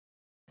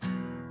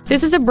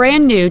This is a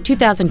brand new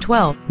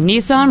 2012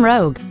 Nissan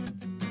Rogue.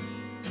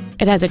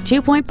 It has a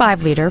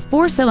 2.5-liter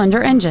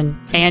four-cylinder engine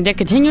and a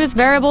continuous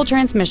variable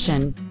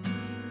transmission.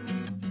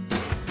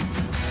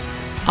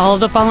 All of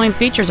the following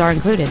features are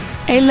included: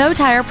 a low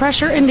tire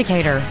pressure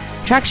indicator,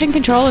 traction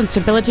control and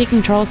stability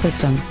control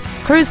systems,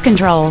 cruise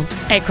control,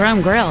 a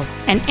chrome grille,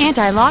 an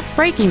anti-lock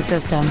braking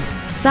system,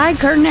 side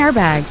curtain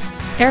airbags,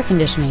 air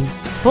conditioning,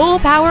 full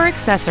power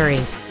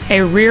accessories,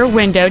 a rear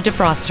window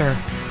defroster,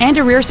 and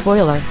a rear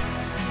spoiler.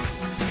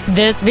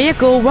 This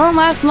vehicle won't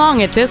last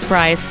long at this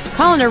price.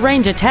 Call and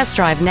arrange a test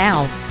drive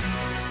now.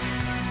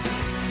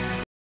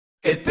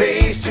 It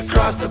pays to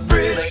cross the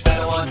bridge.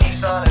 Manawa,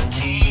 Nissan, and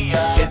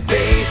Kia. It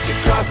pays to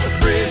cross the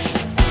bridge.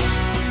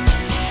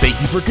 Thank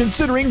you for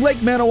considering Lake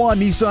Manawa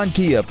Nissan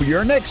Kia for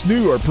your next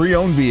new or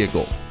pre-owned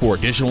vehicle. For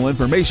additional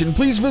information,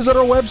 please visit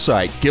our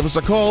website, give us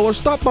a call, or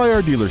stop by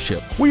our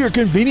dealership. We are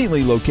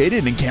conveniently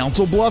located in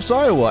Council Bluffs,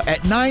 Iowa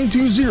at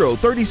 920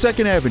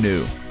 32nd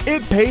Avenue.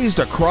 It pays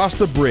to cross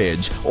the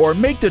bridge or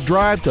make the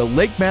drive to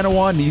Lake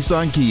Manawa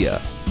Nissan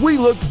Kia. We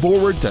look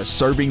forward to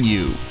serving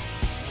you.